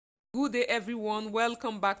Good day everyone,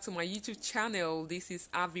 welcome back to my YouTube channel. This is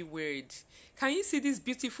Ahviworld. Can you see this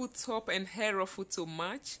beautiful top and hair ruffle to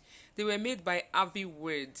match? They were made by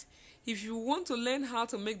Ahviworld. If you want to learn how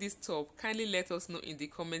to make this top, kindly let us know in the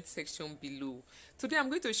comment section below. Today I'm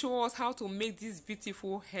going to show us how to make this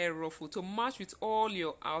beautiful hair ruffle to match with all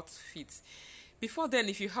your outfits. Before then,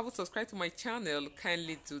 if you haven't subscribed to my channel,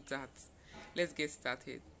 kindly do that. Let's get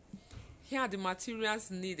started. Here are the materials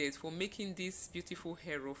needed for making this beautiful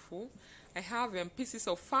hair ruffle. I have pieces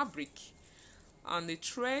of fabric and the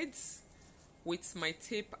threads with my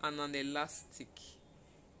tape and an elastic.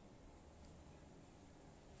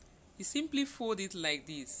 You simply fold it like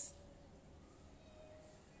this.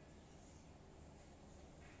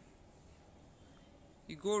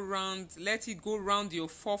 You go round, let it go round your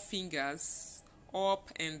 4 fingers up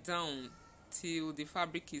and down till the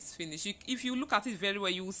fabric is finished. If you look at it very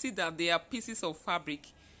well, you will see that there are pieces of fabric.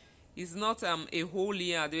 It's not a whole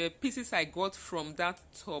layer. There are pieces I got from that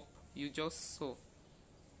top you just saw.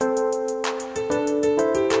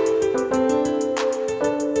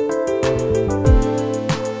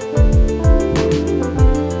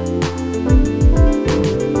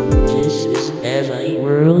 This is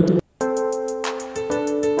Ahviworld.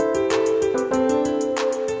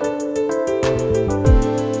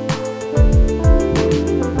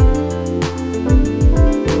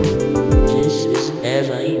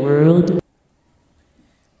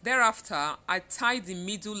 Thereafter, I tie the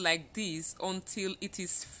middle like this until it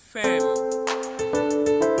is firm.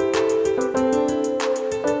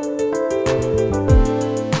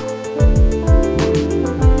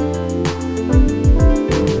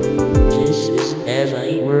 This is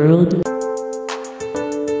Ahviworld.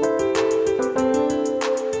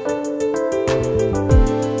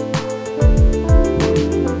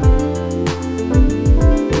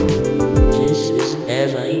 This is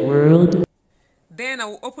Ahviworld. Then I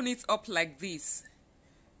will open it up like this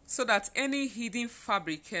so that any hidden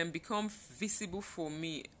fabric can become visible for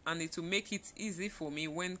me, and it will make it easy for me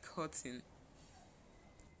when cutting.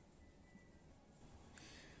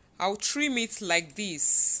 I'll trim it like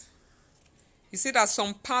this. You see that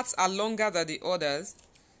some parts are longer than the others,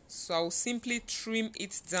 so I'll simply trim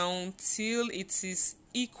it down till it is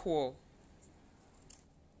equal.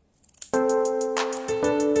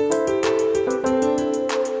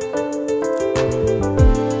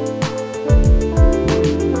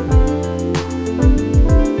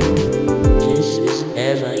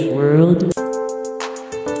 Ahviworld.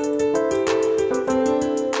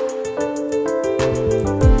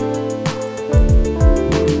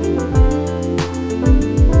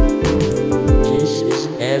 This is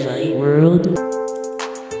Ahviworld.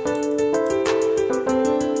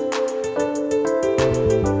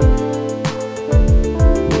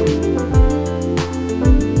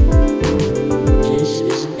 This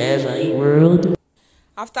is Ahviworld.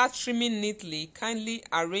 After trimming neatly, kindly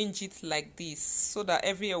arrange it like this so that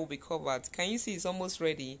every area will be covered. Can you see it's almost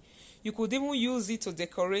ready? You could even use it to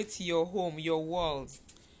decorate your home, your walls.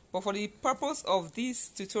 But for the purpose of this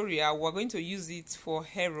tutorial, we're going to use it for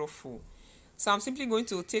hair ruffle. So I'm simply going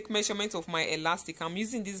to take measurement of my elastic. I'm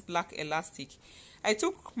using this black elastic. I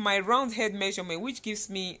took my round head measurement, which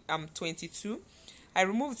gives me 22. I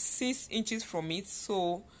removed 6 inches from it,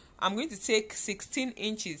 so I'm going to take 16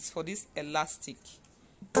 inches for this elastic.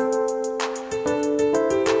 This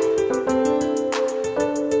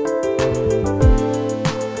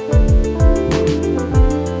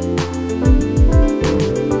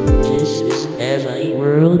is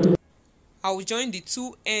Ahviworld. I will join the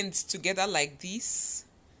 2 ends together like this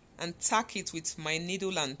and tack it with my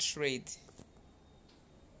needle and thread.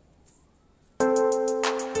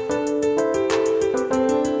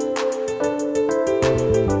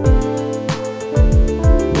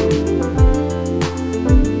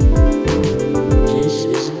 This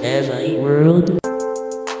is Ahviworld.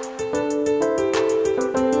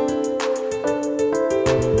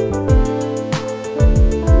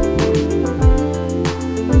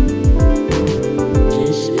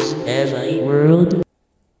 This is Ahviworld.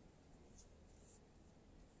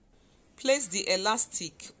 Place the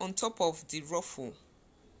elastic on top of the ruffle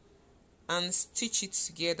and stitch it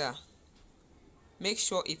together. Make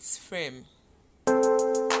sure it's firm.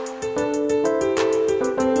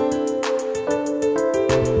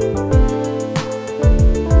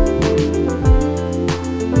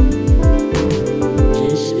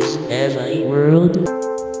 This is Ahviworld.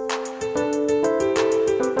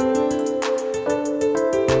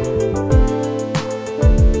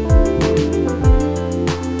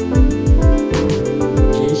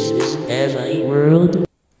 This is Ahviworld.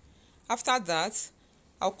 After that,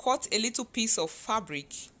 I'll cut a little piece of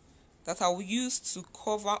fabric that I will use to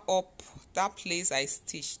cover up that place I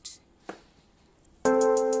stitched.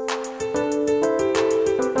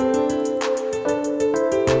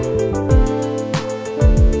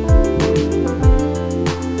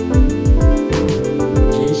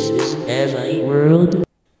 This is Ahviworld.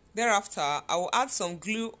 Thereafter, I will add some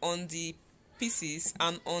glue on the pieces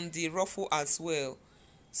and on the ruffle as well,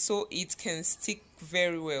 so it can stick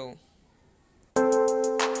very well.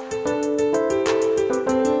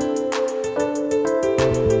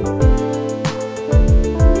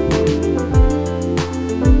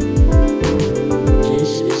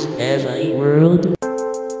 This is Ahviworld.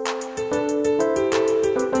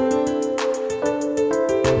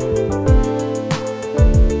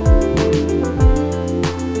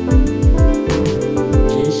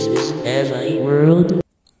 This is Ahviworld.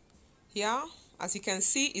 Yeah, as you can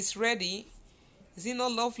see, it's ready. Is it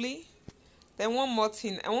not lovely? Then one more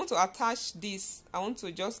thing, I want to attach this. I want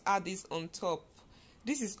to just add this on top.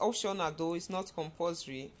 This is optional though, it's not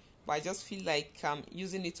compulsory, but I just feel like I'm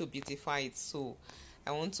using it to beautify it, so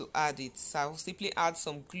I want to add it. So I'll simply add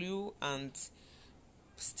some glue and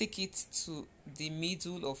stick it to the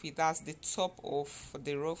middle of it. That's the top of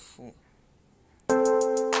the ruffle.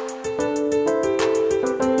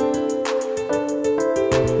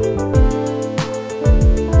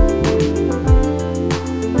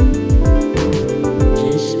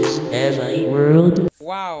 This is Ahviworld.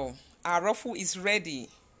 Wow, our ruffle is ready.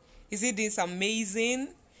 Isn't this amazing?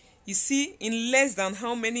 You see, in less than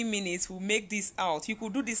how many minutes we'll make this out. You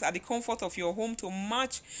could do this at the comfort of your home to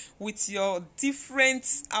match with your different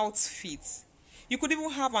outfits. You could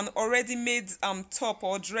even have an already made top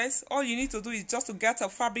or dress. All you need to do is just to get a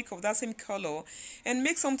fabric of that same color and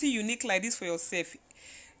make something unique like this for yourself.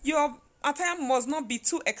 Your attire must not be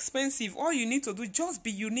too expensive. All you need to do is just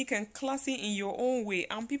be unique and classy in your own way,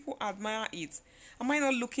 and people admire it. Am I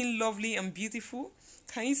not looking lovely and beautiful?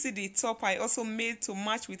 Can you see the top I also made to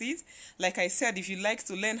match with it? Like I said, if you'd like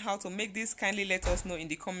to learn how to make this, kindly let us know in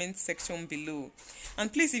the comment section below.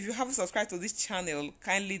 And please, if you haven't subscribed to this channel,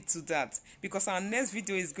 kindly do that, because our next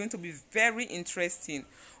video is going to be very interesting.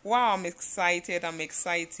 Wow, I'm excited.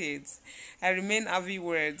 I remain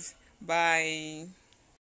Ahviworld. Bye.